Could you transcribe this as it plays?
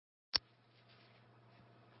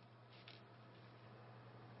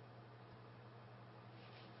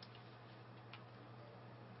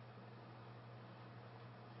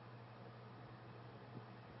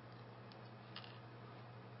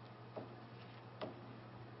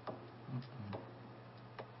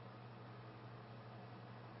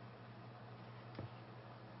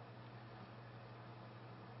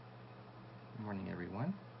Morning,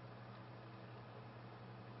 everyone.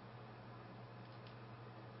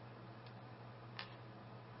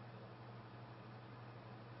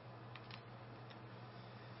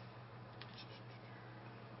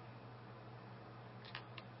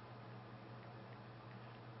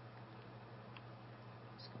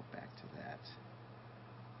 Let's go back to that.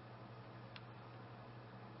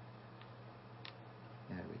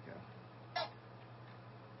 There we go.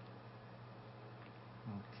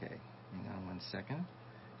 Okay, hang on one second.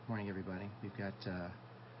 Good morning, everybody. We've got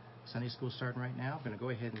Sunday school starting right now. I'm going to go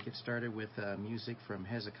ahead and get started with music from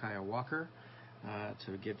Hezekiah Walker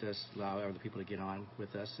to allow other people to get on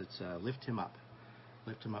with us. It's Lift Him Up.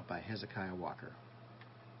 Lift Him Up by Hezekiah Walker.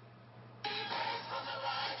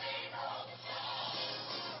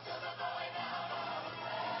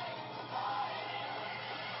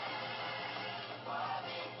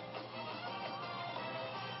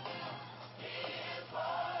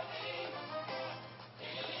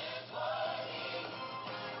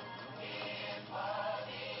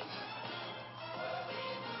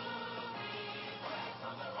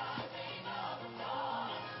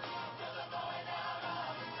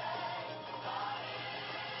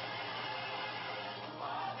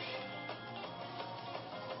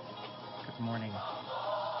 Good morning.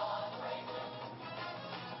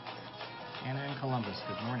 Anna in Columbus,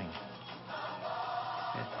 good morning.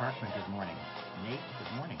 Ed Parkman, good morning. Nate,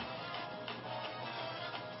 good morning.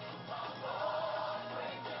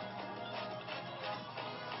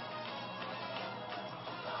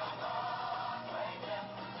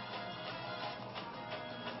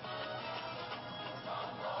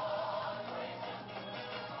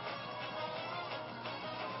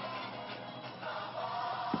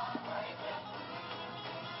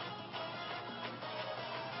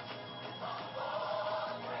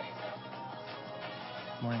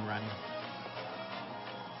 Morning, Ronnie.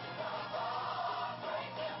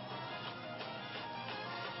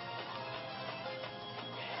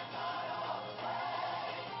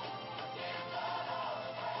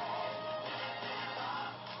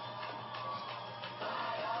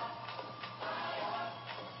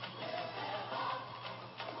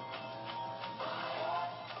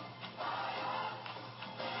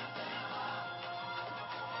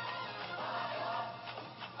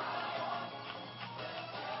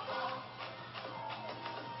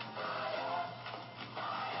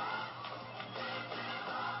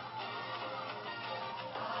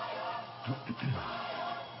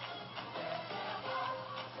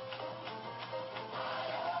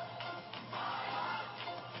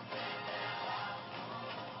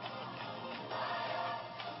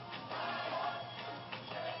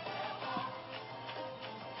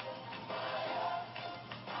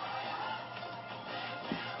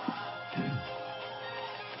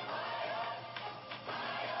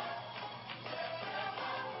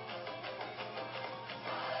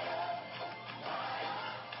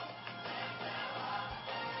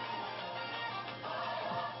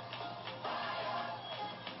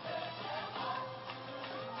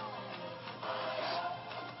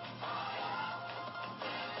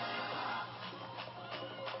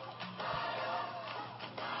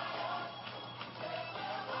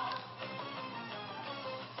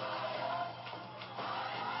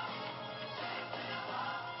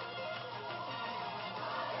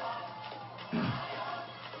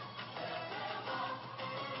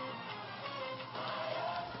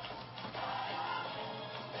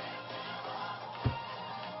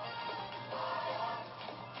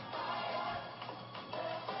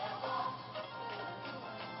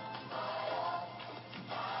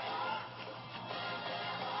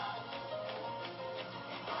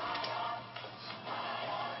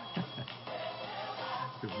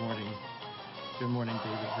 Good morning. Good morning,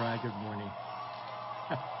 David Fry. Good morning.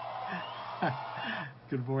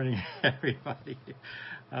 Good morning, everybody.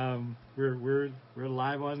 We're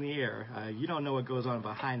live on the air. You don't know what goes on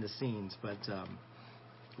behind the scenes, but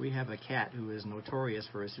we have a cat who is notorious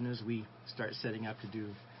for, as soon as we start setting up to do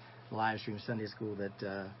live stream Sunday school, that's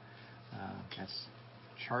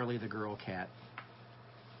Charlie the girl cat,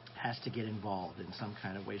 has to get involved in some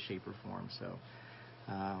kind of way, shape, or form. So.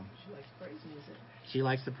 She likes praise music. She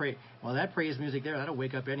likes to pray. Well, that praise music there, that'll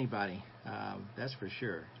wake up anybody. That's for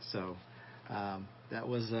sure. So that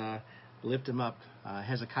was Lift Him Up,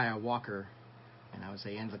 Hezekiah Walker, and I would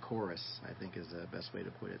say end the chorus, I think is the best way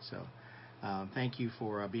to put it. So thank you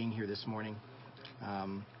for being here this morning.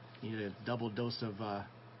 Needed a double dose of,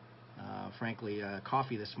 frankly,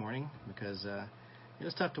 coffee this morning because it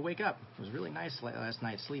was tough to wake up. It was really nice last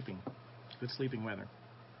night sleeping. Good sleeping weather.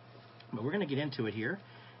 But we're going to get into it here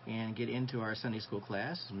and get into our Sunday school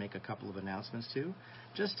class and make a couple of announcements too.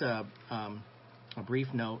 Just a brief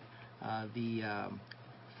note, the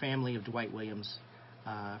family of Dwight Williams,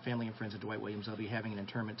 family and friends of Dwight Williams, they'll be having an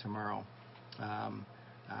interment tomorrow.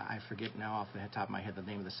 I forget now off the top of my head the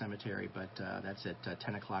name of the cemetery, but that's at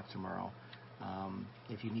 10 o'clock tomorrow.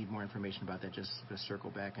 If you need more information about that, just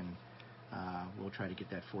circle back and we'll try to get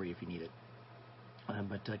that for you if you need it.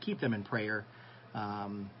 But keep them in prayer.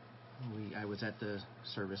 I was at the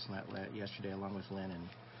service yesterday along with Lynn, and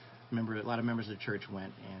a lot of members of the church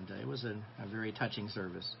went, and it was a very touching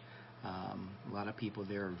service. A lot of people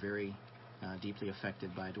there are very deeply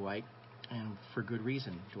affected by Dwight, and for good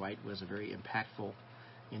reason. Dwight was a very impactful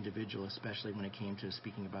individual, especially when it came to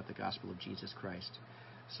speaking about the gospel of Jesus Christ.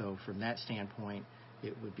 So from that standpoint,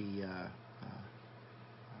 it would be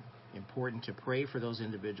important to pray for those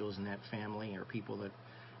individuals in that family or people that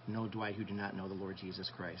know Dwight who do not know the Lord Jesus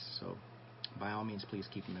Christ. So by all means, please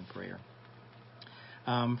keep them in prayer.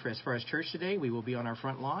 As far as church today, we will be on our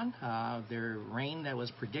front lawn. The rain that was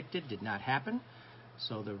predicted did not happen,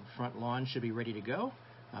 so the front lawn should be ready to go.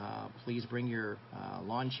 Please bring your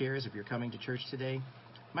lawn chairs if you're coming to church today.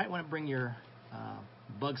 Might want to bring your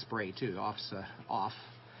bug spray too,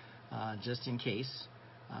 just in case.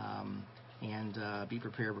 And be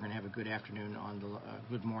prepared. We're going to have a good afternoon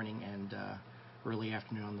good morning and early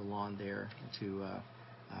afternoon on the lawn there to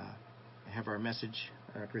have our message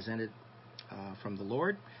presented from the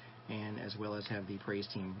Lord, and as well as have the praise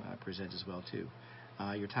team present as well too.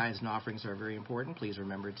 Your tithes and offerings are very important. Please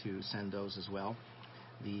remember to send those as well.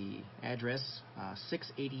 The address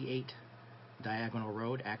 688 Diagonal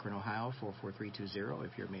Road, Akron, Ohio 44320.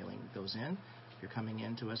 If you're mailing those in, if you're coming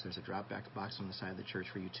in to us, there's a drop-back box on the side of the church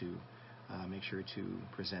for you to make sure to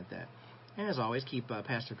present that. And as always, keep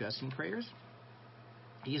Pastor Gus in prayers.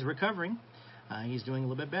 He's recovering. He's doing a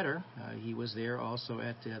little bit better. He was there also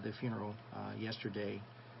at the funeral yesterday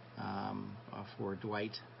for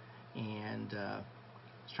Dwight, and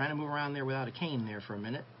was trying to move around there without a cane there for a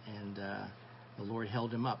minute, and the Lord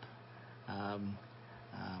held him up.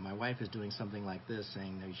 My wife is doing something like this,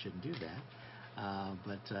 saying, "No, you shouldn't do that."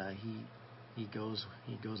 But he goes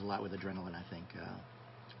a lot with adrenaline, I think.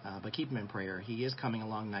 But keep him in prayer. He is coming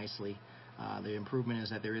along nicely. The improvement is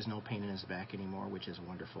that there is no pain in his back anymore, which is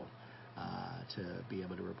wonderful to be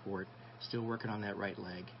able to report. Still working on that right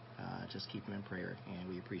leg. Just keep him in prayer, and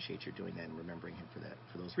we appreciate your doing that and remembering him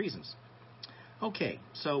for those reasons. Okay,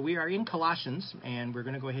 so we are in Colossians, and we're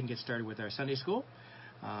going to go ahead and get started with our Sunday school,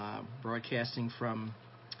 broadcasting from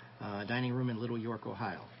dining room in Little York,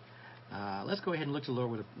 Ohio. Let's go ahead and look to the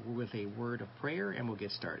Lord with a word of prayer, and we'll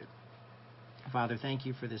get started. Father, thank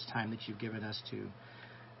you for this time that you've given us to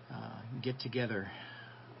get together,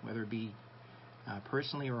 whether it be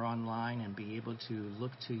personally or online, and be able to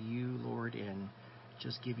look to you, Lord, and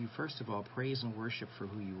just give you, first of all, praise and worship for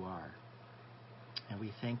who you are. And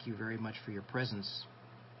we thank you very much for your presence.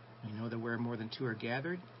 We know that where more than two are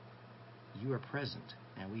gathered, you are present,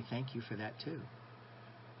 and we thank you for that too.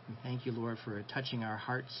 We thank you, Lord, for touching our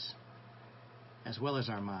hearts as well as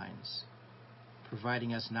our minds,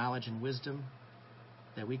 providing us knowledge and wisdom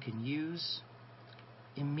that we can use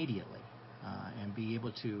immediately and be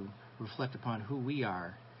able to reflect upon who we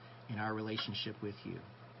are in our relationship with you.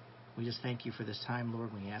 We just thank you for this time,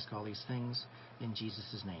 Lord. We ask all these things in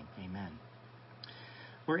Jesus' name. Amen.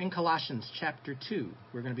 We're in Colossians chapter 2.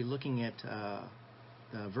 We're going to be looking at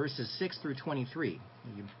verses 6 through 23.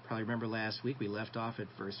 You probably remember last week we left off at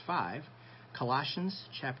verse 5. Colossians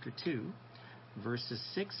chapter 2, verses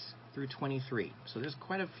 6 through 23. So there's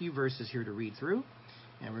quite a few verses here to read through,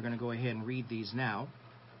 and we're going to go ahead and read these now.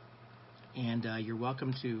 And you're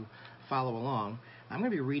welcome to follow along. I'm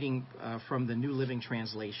going to be reading from the New Living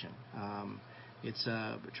Translation. It's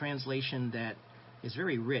a translation that is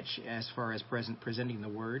very rich as far as presenting the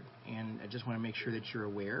Word, and I just want to make sure that you're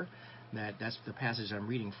aware that that's the passage I'm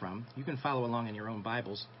reading from. You can follow along in your own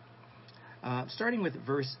Bibles. Starting with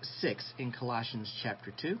verse 6 in Colossians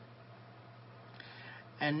chapter 2.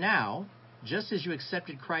 And now, just as you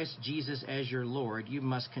accepted Christ Jesus as your Lord, you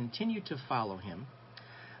must continue to follow him.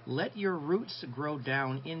 Let your roots grow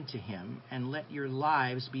down into him, and let your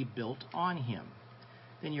lives be built on him.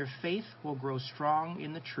 Then your faith will grow strong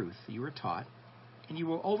in the truth you were taught, and you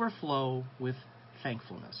will overflow with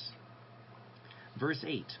thankfulness. Verse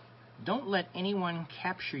 8. Don't let anyone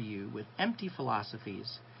capture you with empty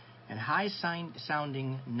philosophies and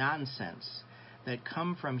high-sounding nonsense that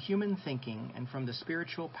come from human thinking and from the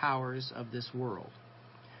spiritual powers of this world,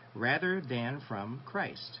 rather than from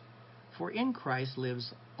Christ. For in Christ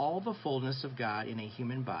lives all the fullness of God in a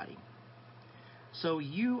human body. So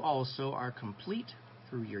you also are complete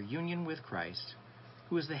through your union with Christ,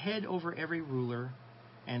 who is the head over every ruler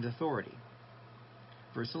and authority.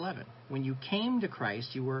 Verse 11. when you came to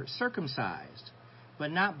Christ, you were circumcised,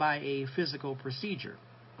 but not by a physical procedure.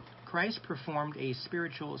 Christ performed a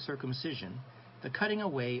spiritual circumcision, the cutting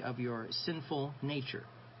away of your sinful nature.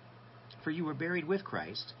 For you were buried with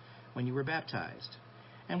Christ when you were baptized,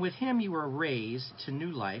 and with him you were raised to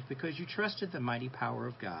new life because you trusted the mighty power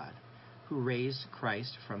of God, who raised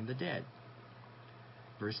Christ from the dead.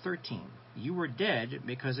 Verse 13, you were dead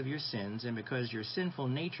because of your sins and because your sinful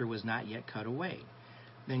nature was not yet cut away.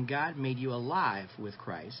 Then God made you alive with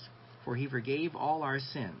Christ, for he forgave all our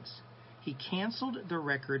sins. He canceled the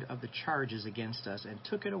record of the charges against us and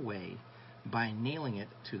took it away by nailing it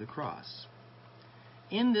to the cross.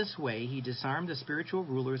 In this way, he disarmed the spiritual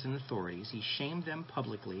rulers and authorities. He shamed them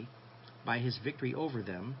publicly by his victory over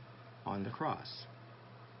them on the cross.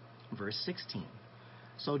 Verse 16.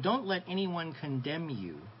 So don't let anyone condemn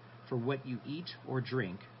you for what you eat or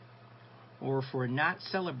drink, or for not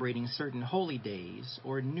celebrating certain holy days,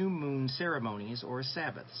 or new moon ceremonies, or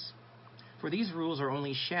Sabbaths. For these rules are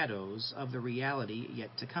only shadows of the reality yet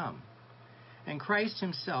to come. And Christ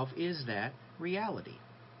himself is that reality.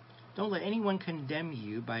 Don't let anyone condemn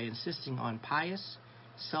you by insisting on pious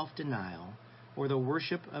self-denial or the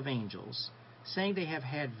worship of angels, saying they have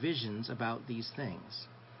had visions about these things.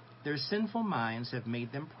 Their sinful minds have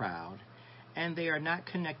made them proud, and they are not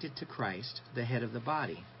connected to Christ, the head of the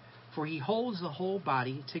body. For he holds the whole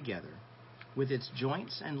body together with its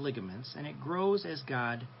joints and ligaments, and it grows as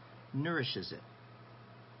God nourishes it.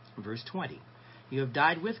 Verse 20. You have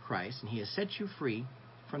died with Christ, and he has set you free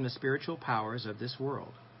from the spiritual powers of this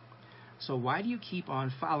world. So why do you keep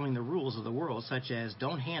on following the rules of the world, such as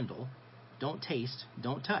don't handle, don't taste,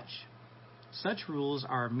 don't touch? Such rules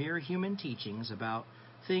are mere human teachings about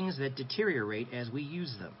things that deteriorate as we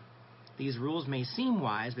use them. These rules may seem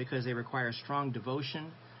wise because they require strong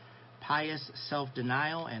devotion, pious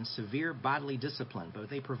self-denial, and severe bodily discipline, but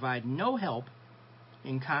they provide no help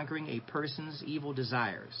in conquering a person's evil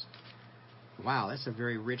desires. Wow, that's a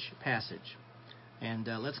very rich passage. And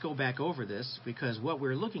let's go back over this, because what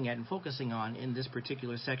we're looking at and focusing on in this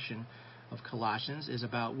particular section of Colossians is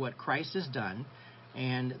about what Christ has done,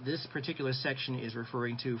 and this particular section is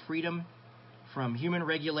referring to freedom from human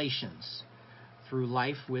regulations through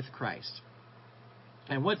life with Christ.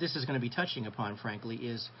 And what this is going to be touching upon, frankly,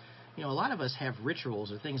 is, a lot of us have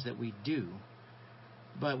rituals or things that we do,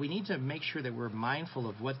 but we need to make sure that we're mindful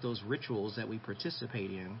of what those rituals that we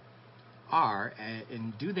participate in are,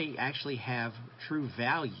 and do they actually have true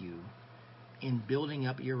value in building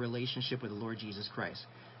up your relationship with the Lord Jesus Christ.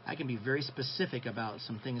 I can be very specific about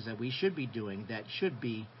some things that we should be doing that should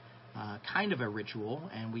be kind of a ritual,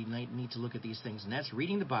 and we need to look at these things, and that's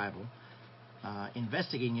reading the Bible,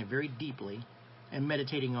 investigating it very deeply, and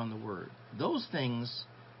meditating on the Word. Those things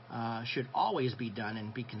should always be done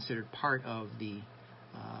and be considered part of the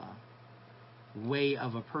way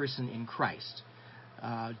of a person in Christ.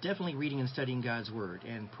 Definitely reading and studying God's Word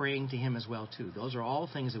and praying to Him as well, too. Those are all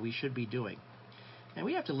things that we should be doing. And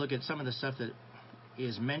we have to look at some of the stuff that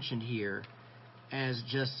is mentioned here as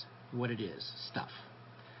just what it is, stuff.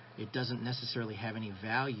 It doesn't necessarily have any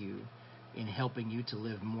value in helping you to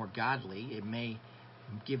live more godly. It may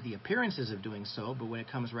give the appearances of doing so, but when it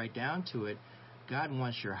comes right down to it, God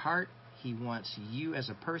wants your heart. He wants you as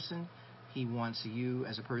a person. He wants you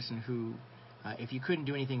as a person who, if you couldn't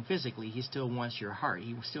do anything physically, He still wants your heart.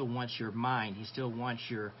 He still wants your mind. He still wants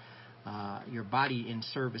your body in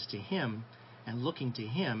service to Him and looking to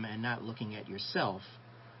Him and not looking at yourself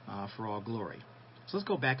for all glory. So let's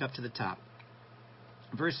go back up to the top.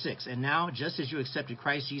 Verse 6, and now, just as you accepted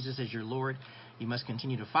Christ Jesus as your Lord, you must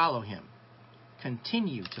continue to follow Him.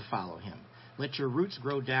 Continue to follow Him. Let your roots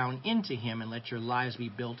grow down into Him and let your lives be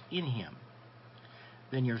built in Him.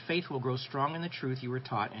 Then your faith will grow strong in the truth you were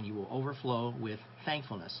taught, and you will overflow with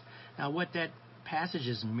thankfulness. Now, what that passage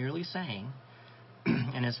is merely saying,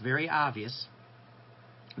 and it's very obvious,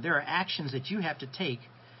 there are actions that you have to take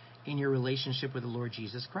in your relationship with the Lord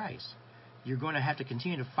Jesus Christ. You're going to have to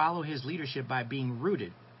continue to follow His leadership by being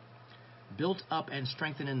rooted, built up, and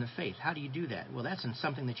strengthened in the faith. How do you do that? Well, that's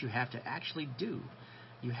something that you have to actually do.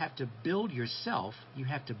 You have to build yourself. You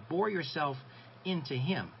have to bore yourself into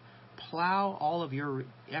Him. Plow all of your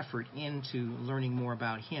effort into learning more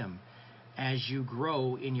about Him as you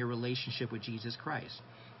grow in your relationship with Jesus Christ.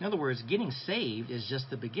 In other words, getting saved is just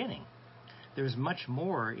the beginning. There's much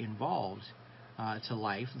more involved to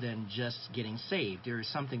life than just getting saved. There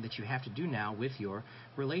is something that you have to do now with your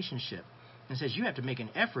relationship. It says you have to make an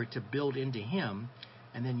effort to build into Him,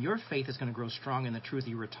 and then your faith is going to grow strong in the truth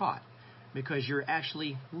you were taught, because you're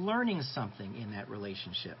actually learning something in that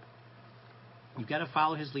relationship. You've got to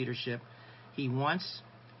follow His leadership. He wants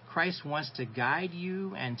Christ wants to guide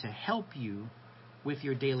you and to help you with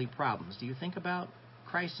your daily problems. Do you think about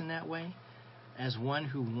Christ in that way? As one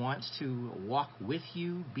who wants to walk with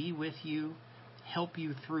you, be with you, help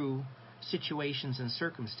you through situations and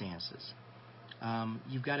circumstances.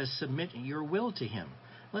 You've got to submit your will to Him.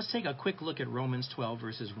 Let's take a quick look at Romans 12,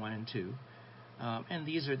 verses 1 and 2. And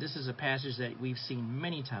this is a passage that we've seen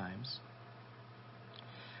many times.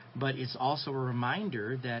 But it's also a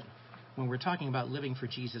reminder that when we're talking about living for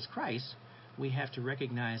Jesus Christ, we have to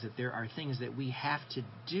recognize that there are things that we have to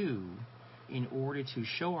do in order to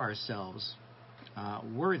show ourselves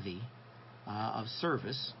worthy of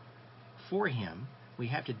service for Him. We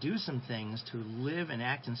have to do some things to live and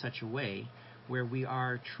act in such a way where we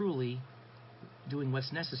are truly doing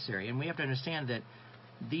what's necessary. And we have to understand that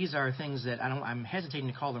these are things that I'm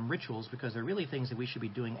hesitating to call them rituals, because they're really things that we should be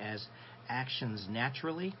doing as actions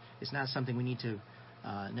naturally. It's not something we need to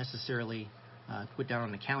necessarily put down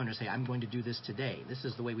on the calendar and say, I'm going to do this today. This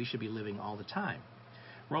is the way we should be living all the time.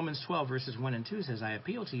 Romans 12, verses 1 and 2 says, I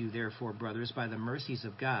appeal to you, therefore, brothers, by the mercies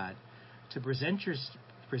of God, to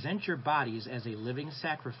present your bodies as a living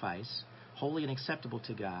sacrifice, holy and acceptable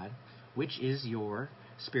to God, which is your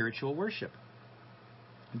spiritual worship.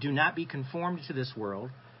 Do not be conformed to this world,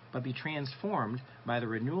 but be transformed by the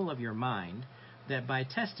renewal of your mind, that by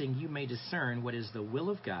testing you may discern what is the will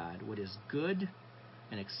of God, what is good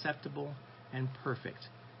and acceptable and perfect.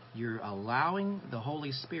 You're allowing the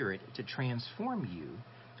Holy Spirit to transform you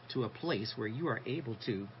to a place where you are able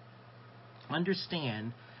to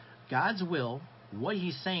understand God's will, what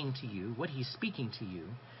He's saying to you, what He's speaking to you,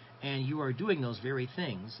 and you are doing those very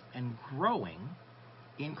things and growing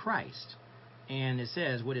in Christ. And it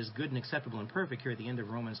says what is good and acceptable and perfect here at the end of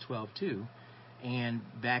Romans 12:2, and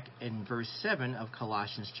back in verse 7 of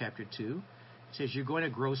Colossians chapter 2, it says you're going to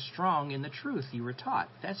grow strong in the truth you were taught.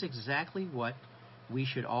 That's exactly what we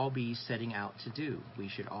should all be setting out to do. We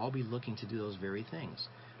should all be looking to do those very things.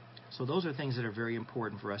 So those are things that are very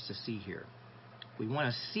important for us to see here. We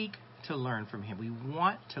want to seek to learn from Him. We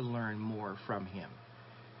want to learn more from Him.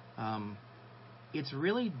 It's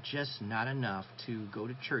really just not enough to go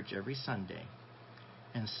to church every Sunday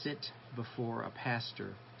and sit before a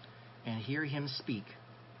pastor and hear him speak.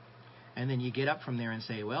 And then you get up from there and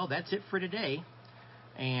say, well, that's it for today.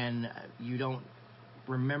 And you don't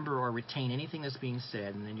remember or retain anything that's being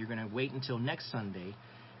said. And then you're going to wait until next Sunday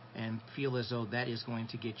and feel as though that is going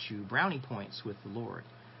to get you brownie points with the Lord.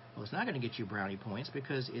 Well, it's not going to get you brownie points,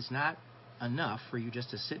 because it's not enough for you just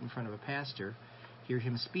to sit in front of a pastor, hear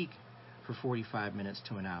him speak for 45 minutes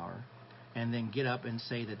to an hour, and then get up and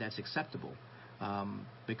say that that's acceptable.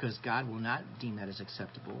 Because God will not deem that as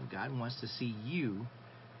acceptable. God wants to see you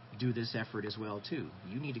do this effort as well, too.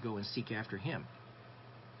 You need to go and seek after Him.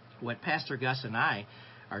 What Pastor Gus and I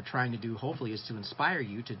are trying to do, hopefully, is to inspire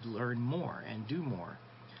you to learn more and do more.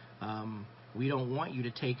 We don't want you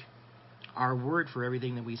to take our word for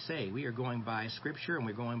everything that we say. We are going by Scripture, and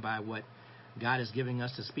we're going by what God is giving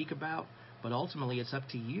us to speak about. But ultimately, it's up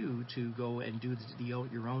to you to go and do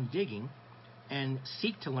your own digging and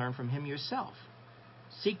seek to learn from Him yourself.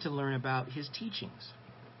 Seek to learn about His teachings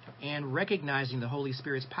and recognizing the Holy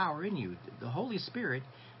Spirit's power in you. The Holy Spirit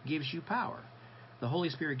gives you power. The Holy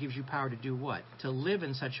Spirit gives you power to do what? To live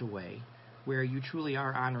in such a way where you truly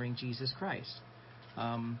are honoring Jesus Christ.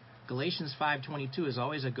 Galatians 5:22 is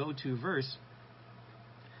always a go-to verse,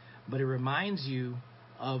 but it reminds you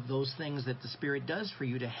of those things that the Spirit does for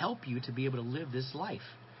you to help you to be able to live this life.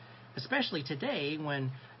 Especially today,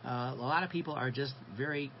 when a lot of people are just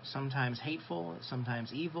very sometimes hateful,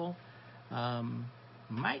 sometimes evil.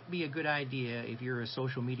 Might be a good idea, if you're a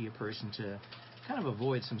social media person, to kind of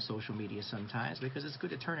avoid some social media sometimes, because it's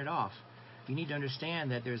good to turn it off. You need to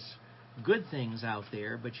understand that there's good things out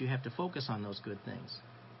there, but you have to focus on those good things.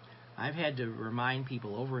 I've had to remind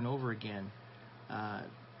people over and over again,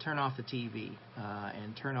 turn off the TV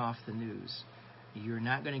and turn off the news. You're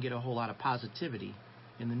not going to get a whole lot of positivity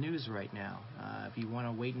in the news right now. If you want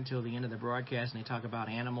to wait until the end of the broadcast and they talk about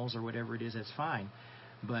animals or whatever it is, that's fine.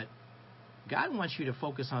 But God wants you to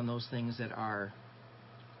focus on those things that are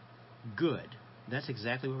good. That's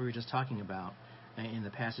exactly what we were just talking about in the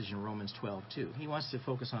passage in Romans 12:2. He wants to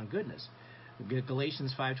focus on goodness.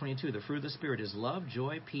 Galatians 5:22, the fruit of the Spirit is love,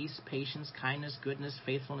 joy, peace, patience, kindness, goodness,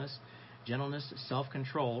 faithfulness, gentleness,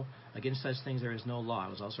 self-control. Against such things there is no law. I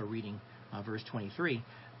was also reading verse 23.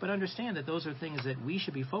 But understand that those are things that we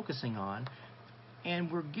should be focusing on.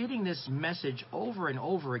 And we're getting this message over and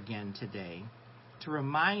over again today to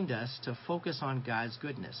remind us to focus on God's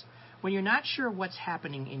goodness. When you're not sure what's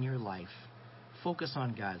happening in your life, focus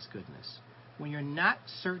on God's goodness. When you're not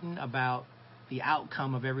certain about the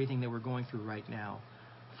outcome of everything that we're going through right now,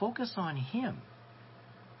 focus on Him.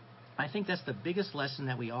 I think that's the biggest lesson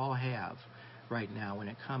that we all have right now when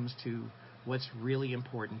it comes to what's really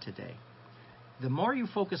important today. The more you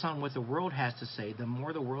focus on what the world has to say, the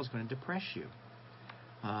more the world's going to depress you.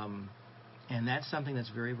 And that's something that's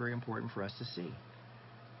very, very important for us to see.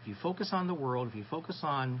 If you focus on the world, if you focus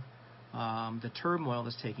on the turmoil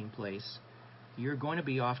that's taking place, you're going to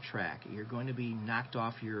be off track. You're going to be knocked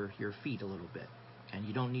off your feet a little bit. And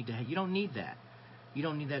you don't need that. You don't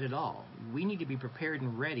need that at all. We need to be prepared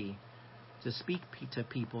and ready to speak to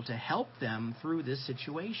people to help them through this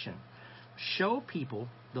situation. Show people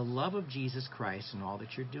the love of Jesus Christ in all that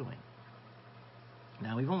you're doing.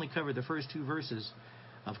 Now, we've only covered the first 2 verses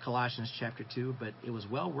of Colossians chapter 2, but it was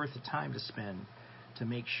well worth the time to spend to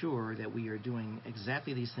make sure that we are doing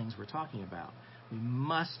exactly these things we're talking about. We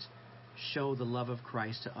must show the love of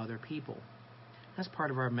Christ to other people. That's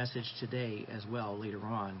part of our message today as well later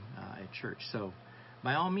on at church. So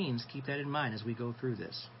by all means, keep that in mind as we go through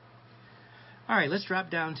this. All right, let's drop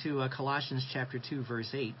down to Colossians chapter 2, verse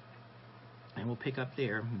 8, and we'll pick up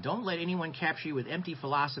there. Don't let anyone capture you with empty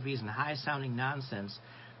philosophies and high-sounding nonsense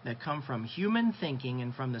that come from human thinking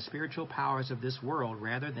and from the spiritual powers of this world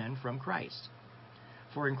rather than from Christ.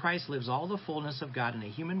 For in Christ lives all the fullness of God in a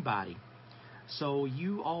human body, so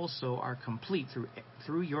you also are complete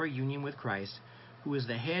through your union with Christ, who is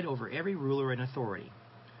the head over every ruler and authority.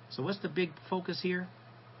 So what's the big focus here?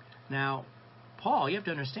 Now, Paul, you have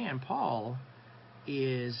to understand, Paul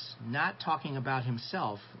is not talking about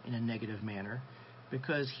himself in a negative manner,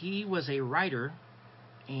 because he was a writer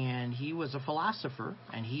and he was a philosopher,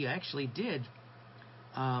 and he actually did,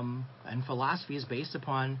 and philosophy is based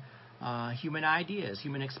upon human ideas,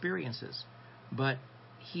 human experiences. But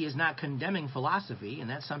he is not condemning philosophy, and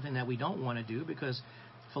that's something that we don't want to do, because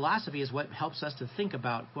philosophy is what helps us to think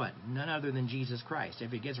about what? None other than Jesus Christ.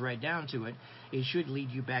 If it gets right down to it, it should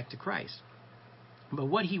lead you back to Christ. But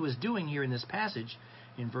what he was doing here in this passage,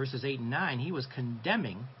 in verses 8 and 9, he was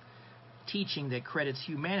condemning teaching that credits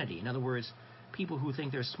humanity. In other words, people who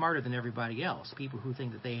think they're smarter than everybody else, people who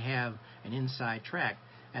think that they have an inside track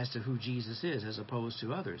as to who Jesus is as opposed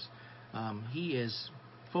to others. He is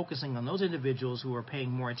focusing on those individuals who are paying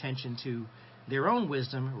more attention to their own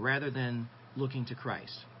wisdom rather than looking to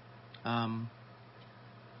Christ. The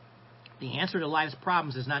answer to life's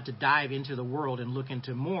problems is not to dive into the world and look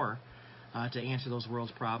into more to answer those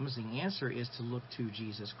world's problems. The answer is to look to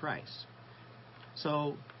Jesus Christ.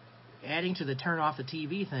 So, adding to the turn off the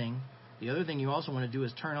TV thing, the other thing you also want to do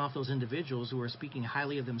is turn off those individuals who are speaking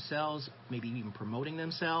highly of themselves, maybe even promoting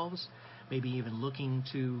themselves, maybe even looking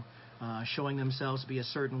to showing themselves to be a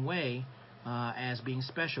certain way as being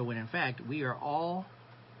special, when in fact we are all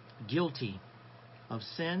guilty of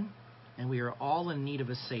sin and we are all in need of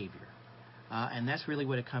a Savior. And that's really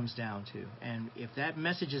what it comes down to. And if that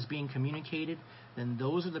message is being communicated, then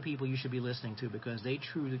those are the people you should be listening to, because they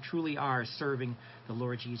truly are serving the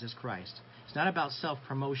Lord Jesus Christ. It's not about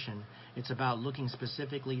self-promotion. It's about looking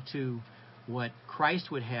specifically to what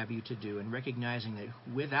Christ would have you to do and recognizing that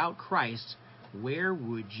without Christ, where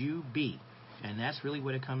would you be? And that's really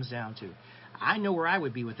what it comes down to. I know where I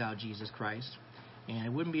would be without Jesus Christ, and it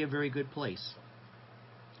wouldn't be a very good place.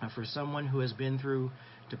 For someone who has been through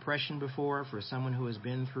depression before, for someone who has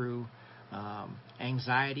been through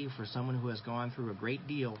anxiety, for someone who has gone through a great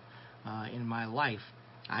deal in my life,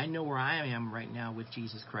 I know where I am right now with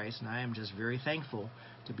Jesus Christ, and I am just very thankful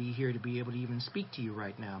to be here to be able to even speak to you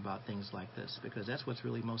right now about things like this, because that's what's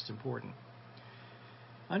really most important.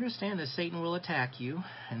 Understand that Satan will attack you,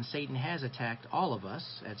 and Satan has attacked all of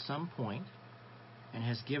us at some point and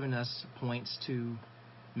has given us points to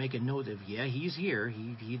make a note of, yeah, he's here.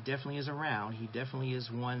 He definitely is around. He definitely is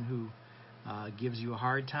one who gives you a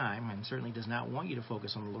hard time and certainly does not want you to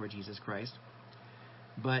focus on the Lord Jesus Christ.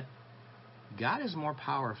 But God is more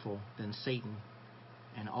powerful than Satan,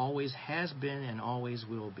 and always has been and always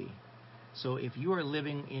will be. So if you are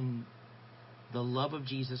living in the love of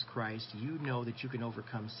Jesus Christ, you know that you can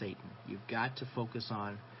overcome Satan. You've got to focus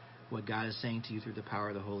on what God is saying to you through the power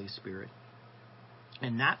of the Holy Spirit,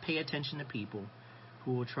 and not pay attention to people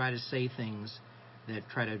who will try to say things that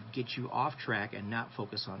try to get you off track and not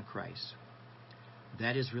focus on Christ.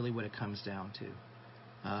 That is really what it comes down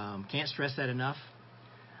to. Can't stress that enough.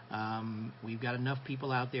 We've got enough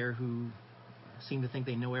people out there who seem to think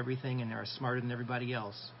they know everything and are smarter than everybody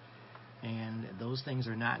else. And those things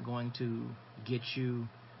are not going to get you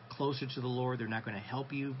closer to the Lord. They're not going to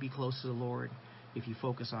help you be close to the Lord if you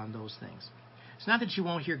focus on those things. It's not that you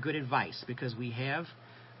won't hear good advice, because we have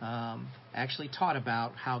actually taught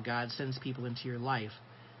about how God sends people into your life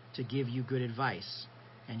to give you good advice.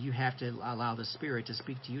 And you have to allow the Spirit to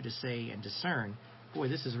speak to you to say and discern boy,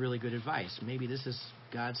 this is really good advice. Maybe this is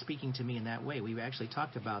God speaking to me in that way. We've actually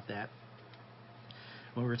talked about that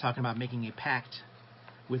when we were talking about making a pact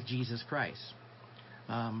with Jesus Christ.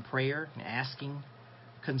 Prayer, asking,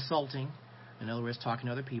 consulting, in other words, talking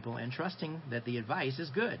to other people, and trusting that the advice is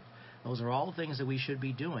good. Those are all things that we should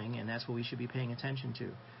be doing, and that's what we should be paying attention to.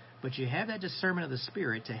 But you have that discernment of the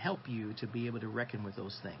Spirit to help you to be able to reckon with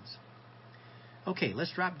those things. Okay,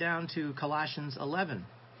 let's drop down to Colossians 11,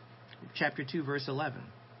 chapter 2, verse 11.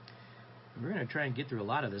 We're going to try and get through a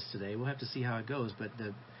lot of this today. We'll have to see how it goes, but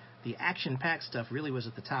the action-packed stuff really was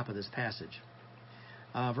at the top of this passage.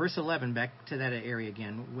 Verse 11, back to that area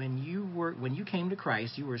again. When you came to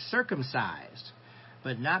Christ, you were circumcised,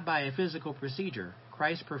 but not by a physical procedure.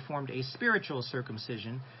 Christ performed a spiritual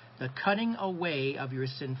circumcision, the cutting away of your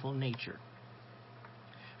sinful nature.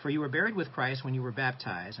 For you were buried with Christ when you were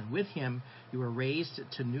baptized, and with him you were raised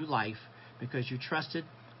to new life because you trusted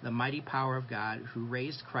the mighty power of God who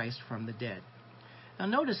raised Christ from the dead. Now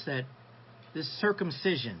notice that this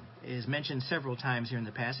circumcision is mentioned several times here in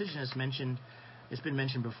the passage, and it's been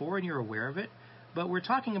mentioned before, and you're aware of it. But we're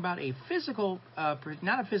talking about a physical,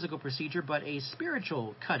 not a physical procedure, but a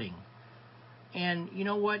spiritual cutting. And you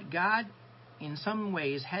know what? God, in some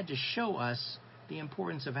ways, had to show us the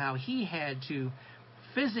importance of how he had to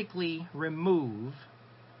physically remove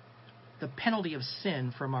the penalty of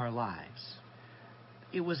sin from our lives.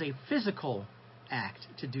 It was a physical act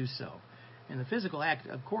to do so. And the physical act,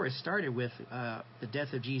 of course, started with the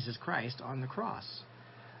death of Jesus Christ on the cross.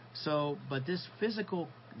 So, but this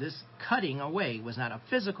cutting away was not a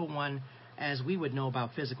physical one as we would know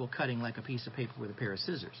about physical cutting, like a piece of paper with a pair of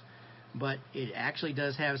scissors. But it actually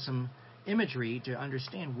does have some imagery to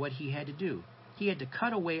understand what he had to do. He had to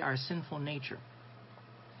cut away our sinful nature.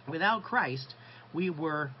 Without Christ, we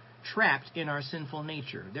were trapped in our sinful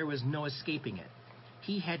nature. There was no escaping it.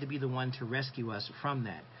 He had to be the one to rescue us from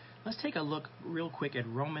that. Let's take a look real quick at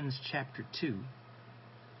Romans chapter 2.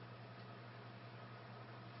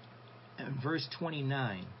 Verse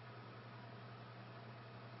 29.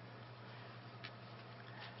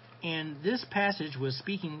 And this passage was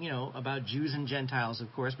speaking, about Jews and Gentiles,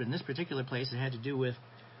 of course, but in this particular place it had to do with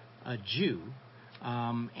a Jew.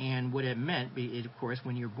 And what it meant, of course,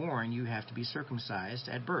 when you're born, you have to be circumcised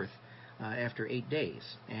at birth after 8 days.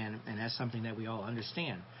 And that's something that we all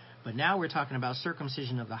understand. But now we're talking about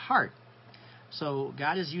circumcision of the heart. So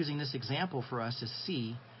God is using this example for us to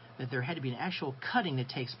see that there had to be an actual cutting that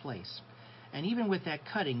takes place. And even with that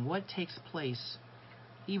cutting, what takes place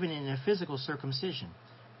even in a physical circumcision?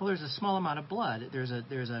 Well, there's a small amount of blood. There's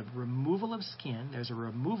a removal of skin. There's a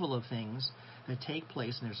removal of things that take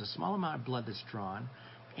place, and there's a small amount of blood that's drawn.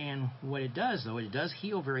 And what it does, though, it does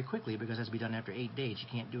heal very quickly because it has to be done after 8 days. You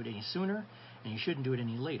can't do it any sooner, and you shouldn't do it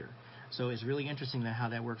any later. So it's really interesting how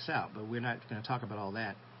that works out, but we're not going to talk about all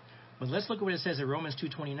that. But let's look at what it says in Romans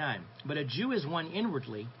 2:29. But a Jew is one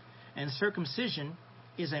inwardly, and circumcision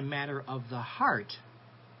is a matter of the heart,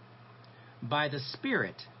 by the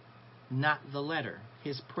Spirit, not the letter.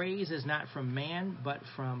 His praise is not from man, but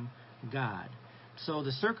from God. So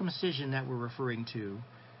the circumcision that we're referring to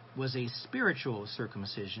was a spiritual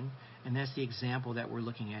circumcision, and that's the example that we're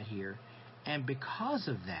looking at here. And because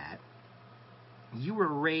of that, you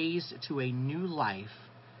were raised to a new life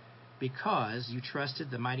because you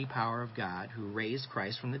trusted the mighty power of God who raised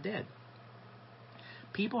Christ from the dead.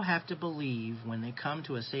 People have to believe when they come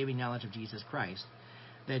to a saving knowledge of Jesus Christ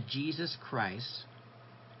that Jesus Christ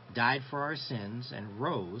died for our sins and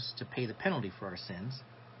rose to pay the penalty for our sins.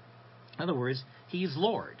 In other words, he's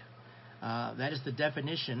Lord. That is the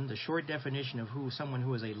definition, the short definition of someone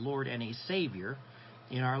who is a Lord and a Savior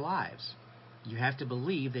in our lives. You have to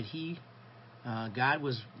believe that God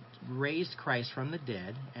raised Christ from the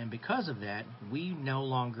dead, and because of that, we no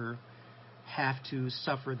longer have to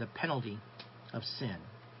suffer the penalty of sin.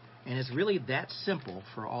 And it's really that simple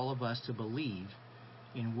for all of us to believe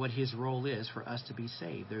in what his role is for us to be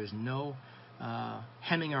saved. There is no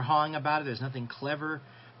hemming or hawing about it. There's nothing clever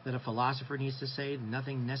that a philosopher needs to say,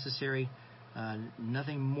 nothing necessary,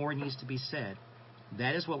 nothing more needs to be said.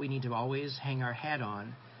 That is what we need to always hang our hat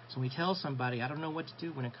on. So when we tell somebody, I don't know what to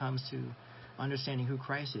do when it comes to understanding who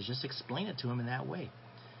Christ is, just explain it to them in that way.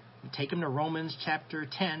 Take them to Romans chapter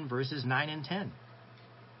 10, verses 9 and 10.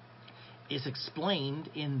 It's explained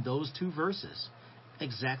in those two verses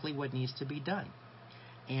exactly what needs to be done.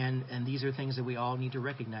 And these are things that we all need to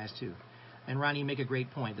recognize too. And Ronnie, you make a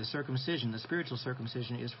great point. The circumcision, the spiritual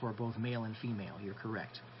circumcision, is for both male and female. You're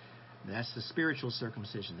correct. That's the spiritual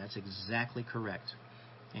circumcision. That's exactly correct.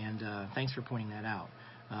 And thanks for pointing that out.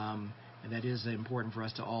 And that is important for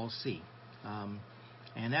us to all see.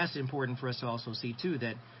 And that's important for us to also see too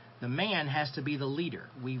that The man has to be the leader.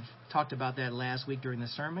 We've talked about that last week during the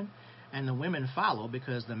sermon. And the women follow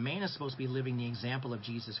because the man is supposed to be living the example of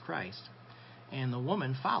Jesus Christ. And the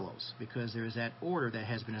woman follows because there is that order that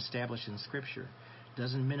has been established in Scripture.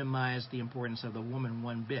 Doesn't minimize the importance of the woman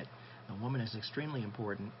one bit. The woman is extremely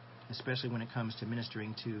important, especially when it comes to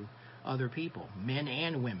ministering to other people, men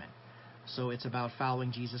and women. So it's about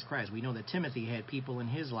following Jesus Christ. We know that Timothy had people in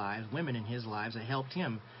his lives, women in his lives, that helped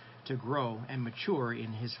him to grow and mature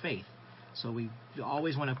in his faith. So we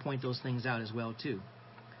always want to point those things out as well, too.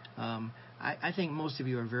 I think most of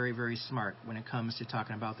you are very, very smart when it comes to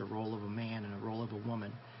talking about the role of a man and the role of a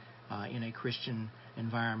woman in a Christian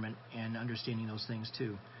environment and understanding those things,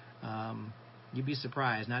 too. You'd be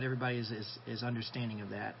surprised. Not everybody is understanding of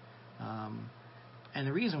that. And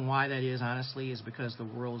the reason why that is, honestly, is because the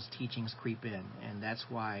world's teachings creep in. And that's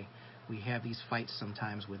why we have these fights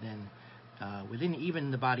sometimes within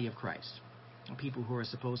even the body of Christ. People who are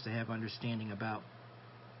supposed to have understanding about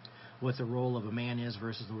what the role of a man is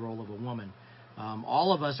versus the role of a woman.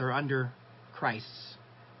 All of us are under Christ's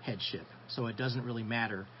headship. So it doesn't really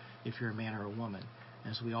matter if you're a man or a woman.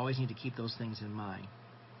 And so we always need to keep those things in mind.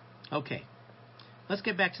 Okay. Let's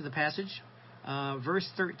get back to the passage. Verse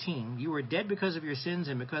 13, you were dead because of your sins,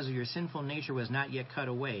 and because of your sinful nature was not yet cut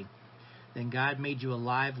away. Then God made you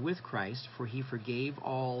alive with Christ, for he forgave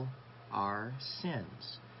all our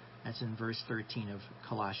sins. That's in verse 13 of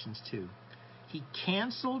Colossians 2. He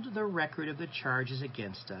canceled the record of the charges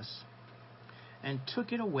against us and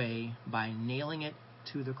took it away by nailing it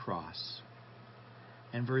to the cross.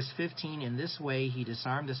 And verse 15, in this way he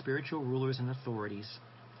disarmed the spiritual rulers and authorities.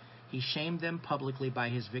 He shamed them publicly by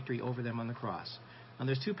his victory over them on the cross. Now,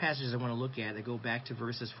 there's two passages I want to look at that go back to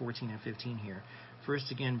verses 14 and 15 here. First,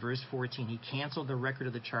 again, verse 14. He canceled the record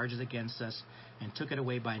of the charges against us and took it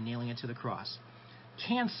away by nailing it to the cross.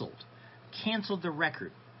 Canceled. Canceled the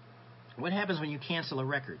record. What happens when you cancel a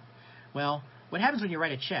record? Well, what happens when you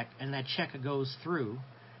write a check and that check goes through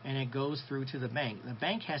and it goes through to the bank? The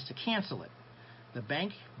bank has to cancel it. The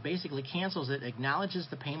bank basically cancels it, acknowledges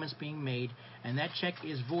the payments being made, and that check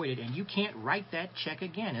is voided, and you can't write that check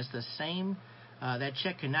again. It's the same. That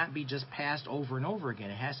check cannot be just passed over and over again.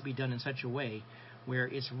 It has to be done in such a way where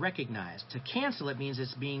it's recognized. To cancel it means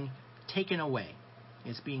it's being taken away.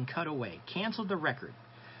 It's being cut away. Canceled the record.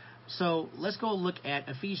 So let's go look at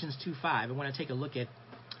Ephesians 2:5. I want to take a look at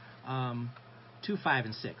 2:5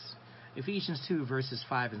 and 6. Ephesians 2, verses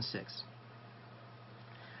 5 and 6.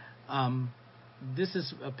 This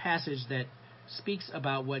is a passage that speaks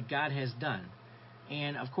about what God has done.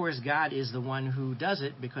 And, of course, God is the one who does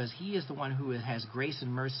it because he is the one who has grace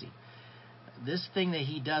and mercy. This thing that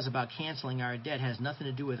he does about canceling our debt has nothing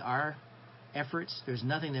to do with our efforts. There's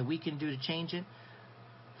nothing that we can do to change it.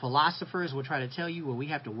 Philosophers will try to tell you, well, we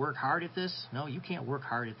have to work hard at this. No, you can't work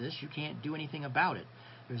hard at this. You can't do anything about it.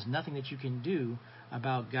 There's nothing that you can do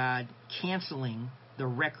about God canceling the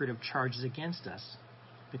record of charges against us,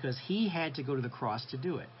 because he had to go to the cross to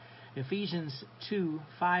do it. Ephesians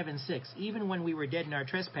 2:5 and 6. Even when we were dead in our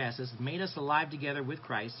trespasses, made us alive together with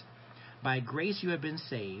Christ. By grace you have been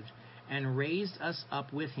saved, and raised us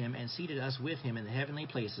up with him, and seated us with him in the heavenly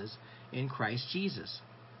places in Christ Jesus.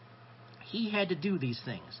 He had to do these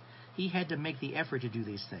things. He had to make the effort to do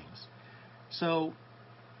these things. So,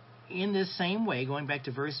 in this same way, going back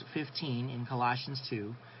to verse 15 in Colossians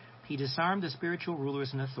 2, he disarmed the spiritual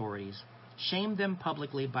rulers and authorities, shamed them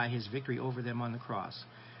publicly by his victory over them on the cross.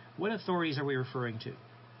 What authorities are we referring to?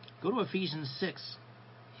 Go to Ephesians 6,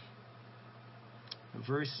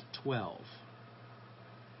 verse 12.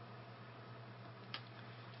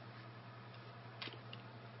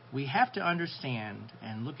 We have to understand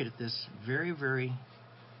and look at this very, very,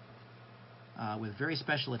 with very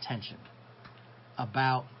special attention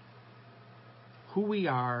about who we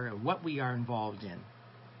are and what we are involved in.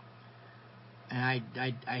 And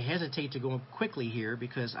I hesitate to go quickly here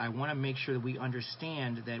because I want to make sure that we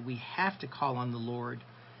understand that we have to call on the Lord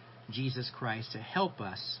Jesus Christ to help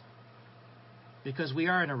us, because we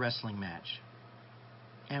are in a wrestling match.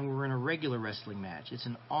 And we're in a regular wrestling match. It's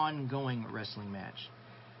an ongoing wrestling match.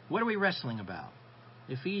 What are we wrestling about?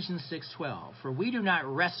 Ephesians 6:12. For we do not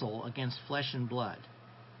wrestle against flesh and blood.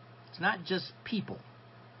 It's not just people,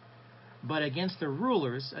 but against the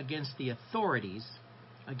rulers, against the authorities,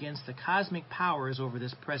 against the cosmic powers over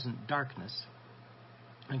this present darkness,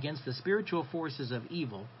 against the spiritual forces of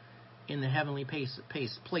evil in the heavenly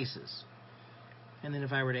places. And then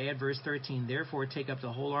if I were to add verse 13, therefore take up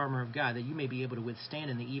the whole armor of God, that you may be able to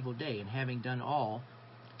withstand in the evil day, and having done all,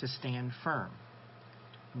 to stand firm.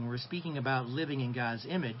 When we're speaking about living in God's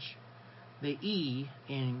image, the E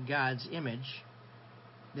in God's image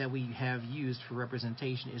that we have used for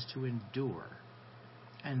representation is to endure.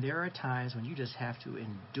 And there are times when you just have to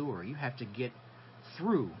endure. You have to get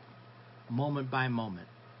through moment by moment.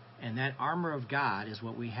 And that armor of God is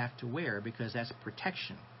what we have to wear because that's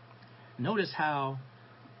protection. Notice how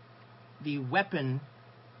the weapon,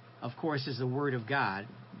 of course, is the Word of God.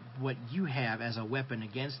 What you have as a weapon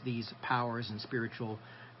against these powers and spiritual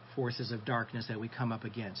forces of darkness that we come up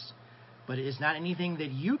against. But it is not anything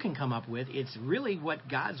that you can come up with. It's really what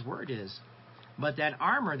God's Word is. But that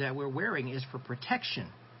armor that we're wearing is for protection.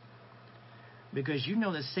 Because you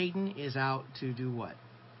know that Satan is out to do what?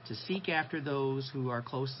 To seek after those who are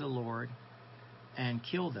close to the Lord and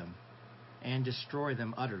kill them and destroy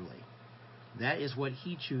them utterly. That is what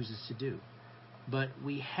he chooses to do. But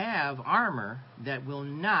we have armor that will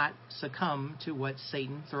not succumb to what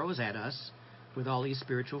Satan throws at us with all these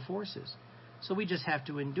spiritual forces. So we just have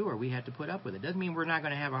to endure. We have to put up with it. Doesn't mean we're not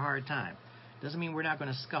going to have a hard time. Doesn't mean we're not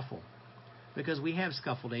going to scuffle. Because we have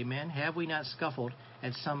scuffled, amen? Have we not scuffled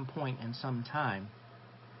at some point in some time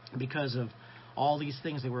because of all these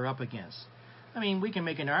things that we're up against? I mean, we can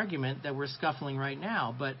make an argument that we're scuffling right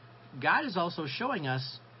now, but God is also showing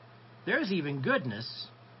us there's even goodness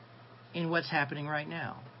in what's happening right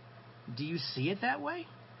now. Do you see it that way?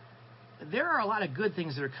 There are a lot of good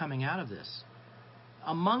things that are coming out of this.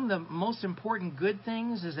 Among the most important good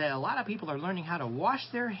things is that a lot of people are learning how to wash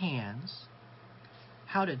their hands,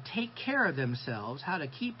 how to take care of themselves, how to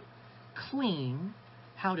keep clean,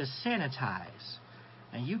 how to sanitize.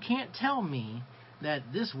 And you can't tell me that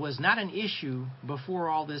this was not an issue before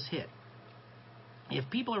all this hit. If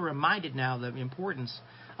people are reminded now of the importance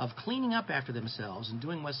of cleaning up after themselves and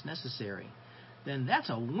doing what's necessary, then that's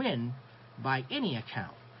a win by any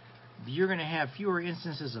account. You're going to have fewer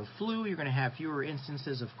instances of flu. You're going to have fewer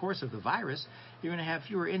instances, of course, of the virus. You're going to have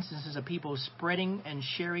fewer instances of people spreading and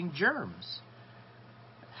sharing germs.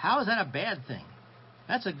 How is that a bad thing?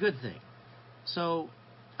 That's a good thing. So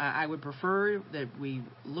I would prefer that we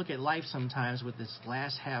look at life sometimes with this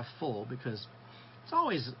glass half full, because it's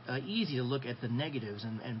always easy to look at the negatives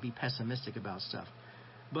and be pessimistic about stuff.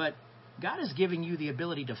 But God is giving you the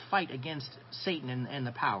ability to fight against Satan and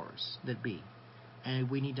the powers that be.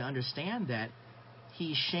 And we need to understand that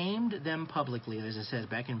he shamed them publicly, as it says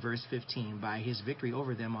back in verse 15, by his victory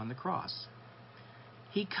over them on the cross.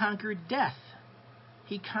 He conquered death.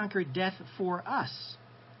 He conquered death for us.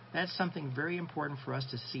 That's something very important for us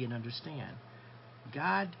to see and understand.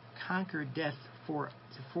 God conquered death for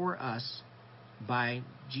us by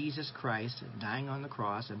Jesus Christ dying on the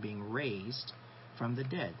cross and being raised from the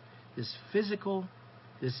dead. This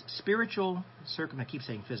spiritual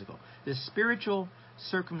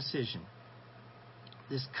circumcision,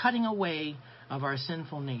 this cutting away of our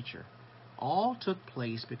sinful nature, all took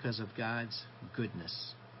place because of God's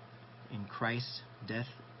goodness in Christ's death,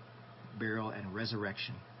 burial, and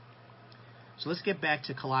resurrection. So let's get back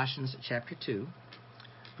to Colossians chapter 2,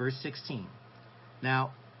 verse 16.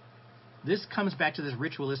 Now, this comes back to this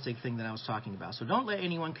ritualistic thing that I was talking about. So don't let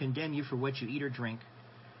anyone condemn you for what you eat or drink,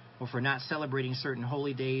 or for not celebrating certain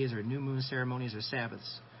holy days or new moon ceremonies or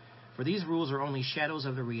Sabbaths. For these rules are only shadows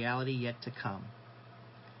of the reality yet to come.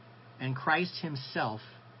 And Christ himself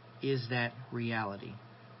is that reality.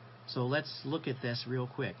 So let's look at this real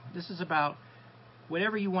quick. This is about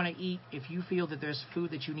whatever you want to eat. If you feel that there's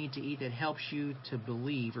food that you need to eat that helps you to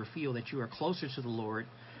believe or feel that you are closer to the Lord,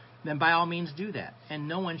 then by all means do that. And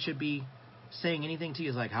no one should be saying anything to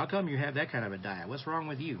you like, how come you have that kind of a diet? What's wrong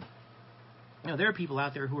with you? There are people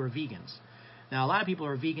out there who are vegans. Now, a lot of people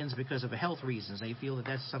are vegans because of health reasons. They feel that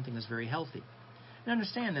that's something that's very healthy. And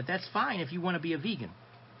understand that that's fine if you want to be a vegan.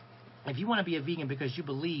 If you want to be a vegan because you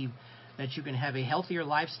believe that you can have a healthier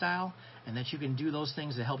lifestyle and that you can do those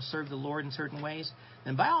things that help serve the Lord in certain ways,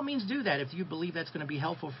 then by all means do that if you believe that's going to be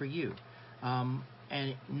helpful for you.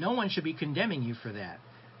 And no one should be condemning you for that.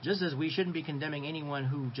 Just as we shouldn't be condemning anyone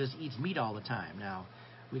who just eats meat all the time. Now,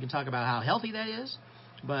 we can talk about how healthy that is,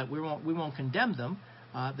 but we won't condemn them.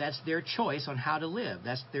 That's their choice on how to live.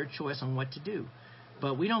 That's their choice on what to do.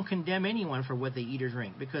 But we don't condemn anyone for what they eat or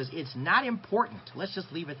drink because it's not important. Let's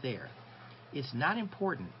just leave it there. It's not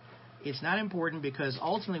important. It's not important because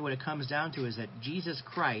ultimately what it comes down to is that Jesus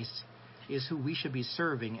Christ is who we should be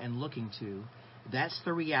serving and looking to. That's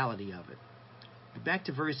the reality of it. Back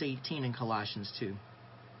to verse 18 in Colossians 2.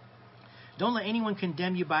 Don't let anyone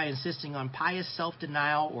condemn you by insisting on pious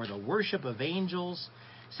self-denial or the worship of angels,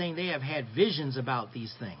 saying they have had visions about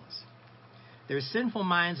these things. Their sinful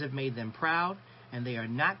minds have made them proud, and they are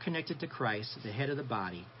not connected to Christ, the head of the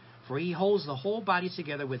body. For he holds the whole body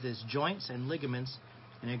together with its joints and ligaments,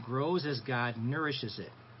 and it grows as God nourishes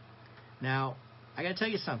it. Now, I got to tell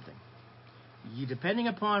you something. depending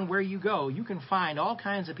upon where you go, you can find all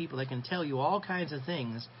kinds of people that can tell you all kinds of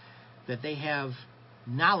things that they have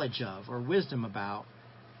knowledge of or wisdom about.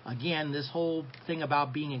 Again, this whole thing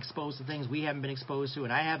about being exposed to things we haven't been exposed to,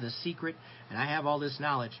 and I have the secret, and I have all this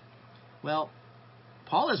knowledge. Well,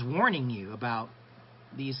 Paul is warning you about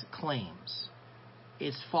these claims.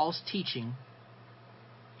 It's false teaching.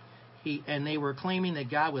 And they were claiming that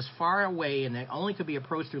God was far away and that only could be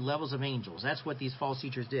approached through levels of angels. That's what these false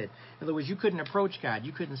teachers did. In other words, you couldn't approach God.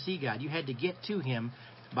 You couldn't see God. You had to get to Him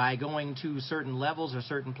by going to certain levels or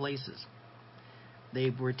certain places. They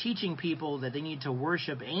were teaching people that they need to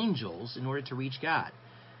worship angels in order to reach God.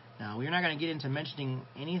 Now, we're not going to get into mentioning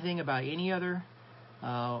anything about any other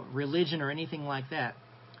religion or anything like that.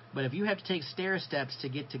 But if you have to take stair steps to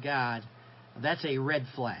get to God, that's a red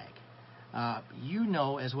flag. You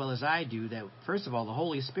know as well as I do that, first of all, the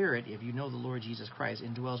Holy Spirit, if you know the Lord Jesus Christ,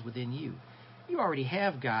 indwells within you. You already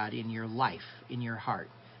have God in your life, in your heart.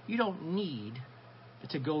 You don't need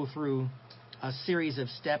to go through a series of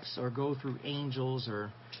steps or go through angels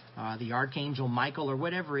or the Archangel Michael or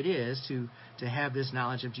whatever it is to have this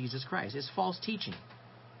knowledge of Jesus Christ. It's false teaching.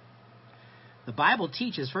 The Bible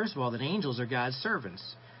teaches, first of all, that angels are God's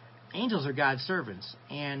servants. Angels are God's servants,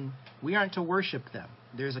 and we aren't to worship them.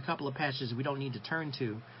 There's a couple of passages we don't need to turn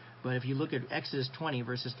to, but if you look at Exodus 20,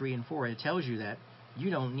 verses 3 and 4, it tells you that you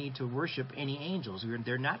don't need to worship any angels.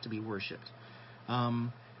 They're not to be worshipped.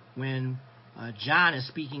 When John is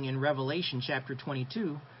speaking in Revelation chapter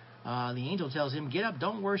 22, the angel tells him, get up,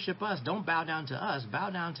 don't worship us, don't bow down to us,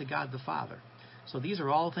 bow down to God the Father. So these are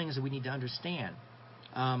all things that we need to understand.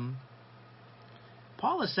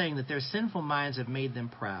 Paul is saying that their sinful minds have made them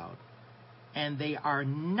proud, and they are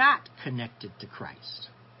not connected to Christ,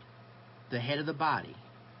 the head of the body.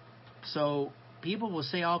 So people will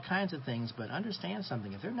say all kinds of things, but understand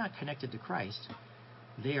something. If they're not connected to Christ,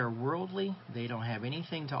 they are worldly. They don't have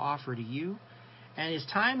anything to offer to you. And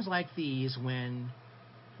it's times like these when,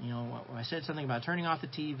 when I said something about turning off the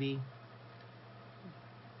TV,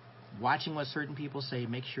 watching what certain people say,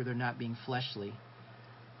 make sure they're not being fleshly.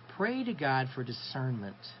 Pray to God for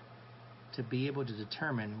discernment to be able to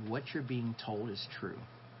determine what you're being told is true.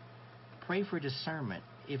 Pray for discernment.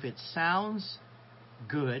 If it sounds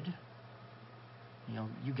good,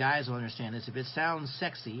 you guys will understand this. If it sounds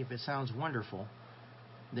sexy, if it sounds wonderful,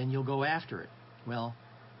 then you'll go after it. Well,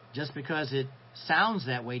 just because it sounds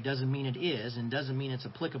that way doesn't mean it is, and doesn't mean it's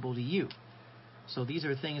applicable to you. So these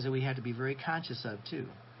are things that we have to be very conscious of too.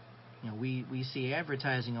 We see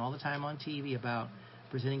advertising all the time on TV about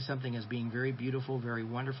presenting something as being very beautiful, very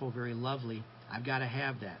wonderful, very lovely. I've got to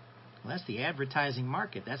have that. Well, that's the advertising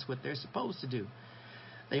market. That's what they're supposed to do.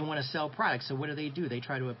 They want to sell products. So what do? They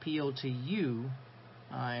try to appeal to you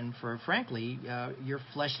and frankly, your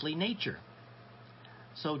fleshly nature.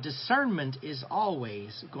 So discernment is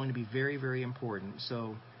always going to be very, very important.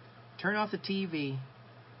 So turn off the TV.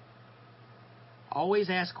 Always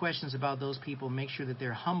ask questions about those people. Make sure that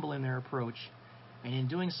they're humble in their approach. And in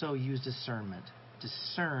doing so, use discernment.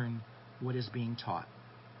 Discern what is being taught.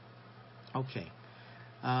 Okay.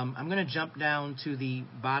 I'm going to jump down to the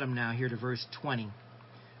bottom now here to verse 20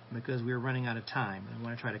 because we're running out of time. I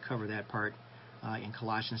want to try to cover that part in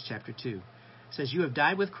Colossians chapter 2. It says, you have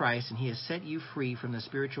died with Christ, and He has set you free from the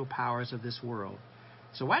spiritual powers of this world.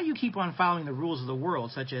 So why do you keep on following the rules of the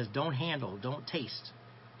world, such as don't handle, don't taste,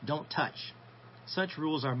 don't touch? Such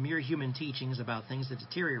rules are mere human teachings about things that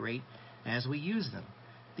deteriorate as we use them.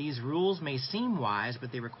 These rules may seem wise,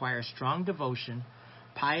 but they require strong devotion,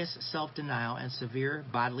 pious self-denial, and severe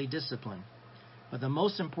bodily discipline. But the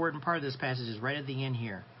most important part of this passage is right at the end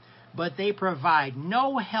here. But they provide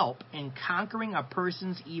no help in conquering a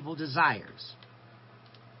person's evil desires.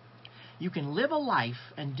 You can live a life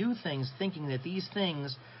and do things thinking that these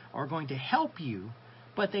things are going to help you,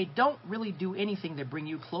 but they don't really do anything to bring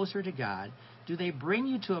you closer to God. Do they bring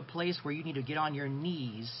you to a place where you need to get on your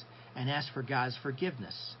knees and ask for God's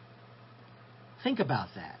forgiveness? Think about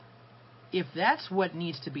that. If that's what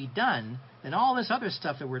needs to be done, then all this other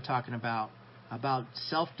stuff that we're talking about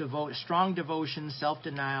strong devotion,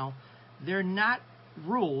 self-denial, they're not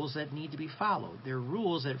rules that need to be followed. They're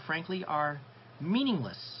rules that, frankly, are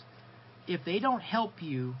meaningless if they don't help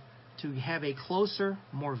you to have a closer,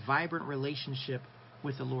 more vibrant relationship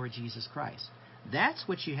with the Lord Jesus Christ. That's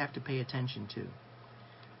what you have to pay attention to.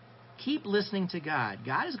 Keep listening to God.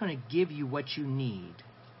 God is going to give you what you need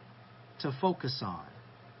to focus on.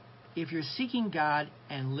 If you're seeking God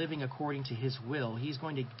and living according to His will, He's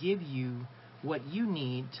going to give you what you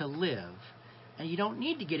need to live. And you don't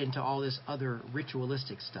need to get into all this other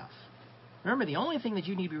ritualistic stuff. Remember, the only thing that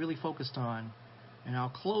you need to be really focused on, and I'll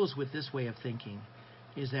close with this way of thinking,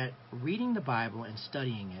 is that reading the Bible and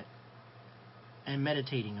studying it and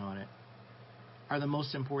meditating on it are the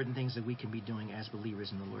most important things that we can be doing as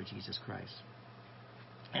believers in the Lord Jesus Christ.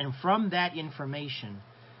 And from that information,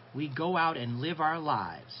 we go out and live our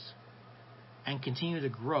lives and continue to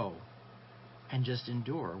grow and just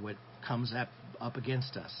endure what comes up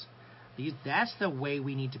against us. That's the way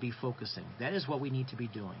we need to be focusing. That is what we need to be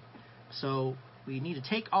doing. So we need to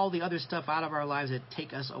take all the other stuff out of our lives that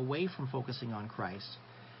take us away from focusing on Christ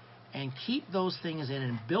and keep those things in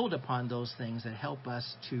and build upon those things that help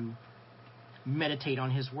us to meditate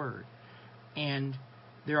on His Word. And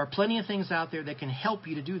there are plenty of things out there that can help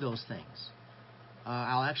you to do those things.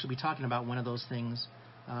 I'll actually be talking about one of those things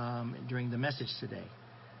during the message today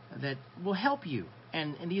that will help you.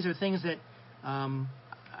 And these are things that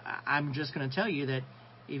I'm just going to tell you that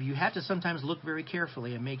if you have to sometimes look very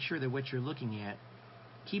carefully and make sure that what you're looking at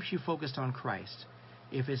keeps you focused on Christ.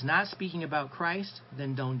 If it's not speaking about Christ,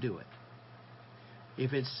 then don't do it.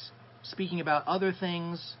 If it's speaking about other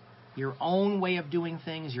things, your own way of doing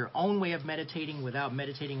things, your own way of meditating without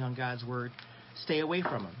meditating on God's Word, stay away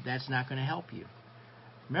from them. That's not going to help you.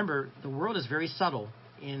 Remember, the world is very subtle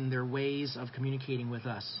in their ways of communicating with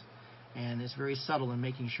us. And it's very subtle in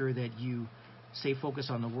making sure that you stay focused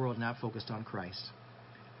on the world, not focused on Christ.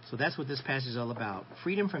 So that's what this passage is all about.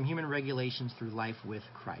 Freedom from human regulations through life with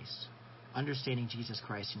Christ. Understanding Jesus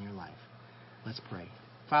Christ in your life. Let's pray.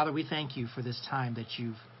 Father, we thank you for this time that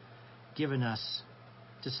you've given us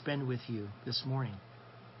to spend with you this morning.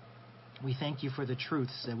 We thank you for the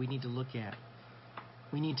truths that we need to look at.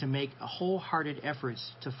 We need to make wholehearted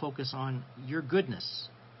efforts to focus on your goodness.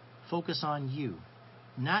 Focus on you.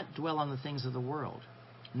 Not dwell on the things of the world.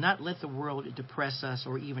 Not let the world depress us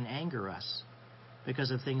or even anger us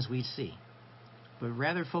because of things we see. But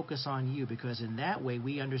rather focus on you, because in that way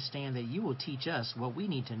we understand that you will teach us what we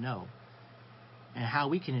need to know and how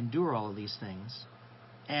we can endure all of these things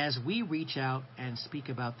as we reach out and speak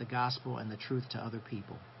about the gospel and the truth to other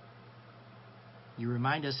people. You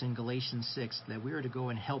remind us in Galatians 6 that we are to go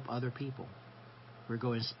and help other people. We're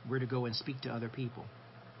to go and speak to other people.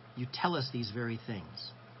 You tell us these very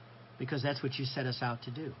things because that's what you set us out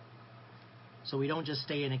to do. So we don't just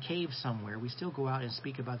stay in a cave somewhere. We still go out and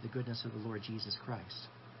speak about the goodness of the Lord Jesus Christ.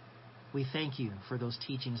 We thank you for those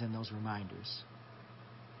teachings and those reminders.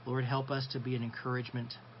 Lord, help us to be an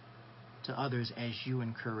encouragement to others as you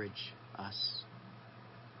encourage us.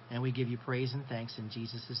 And we give you praise and thanks in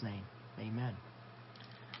Jesus' name. Amen.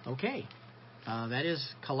 Okay. That is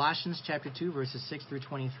Colossians chapter 2, verses 6 through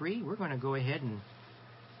 23. We're going to go ahead and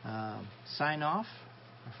sign off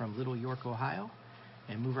from Little York, Ohio,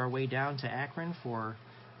 and move our way down to Akron for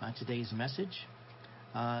today's message.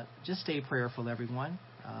 Just stay prayerful, everyone.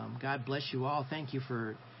 God bless you all. Thank you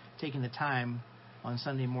for taking the time on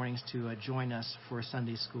Sunday mornings to join us for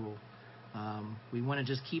Sunday school. We want to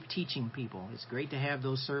just keep teaching people. It's great to have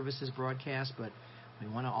those services broadcast, but we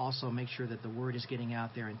want to also make sure that the Word is getting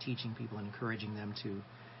out there and teaching people and encouraging them to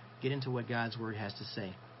get into what God's Word has to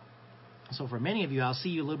say. So for many of you, I'll see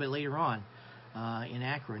you a little bit later on in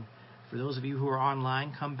Akron. For those of you who are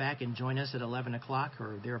online, come back and join us at 11 o'clock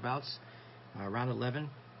or thereabouts, around 11,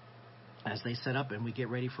 as they set up and we get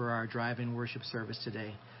ready for our drive-in worship service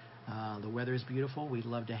today. The weather is beautiful. We'd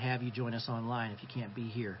love to have you join us online if you can't be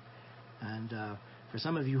here. And for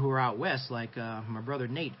some of you who are out west, like my brother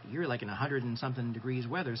Nate, you're like in 100 and something degrees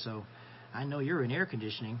weather, so I know you're in air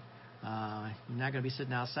conditioning. You're not going to be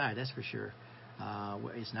sitting outside, that's for sure.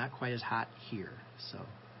 It's not quite as hot here, so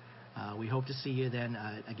we hope to see you then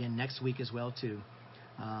again next week as well, too.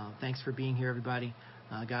 Thanks for being here, everybody.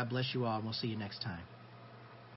 God bless you all, and we'll see you next time.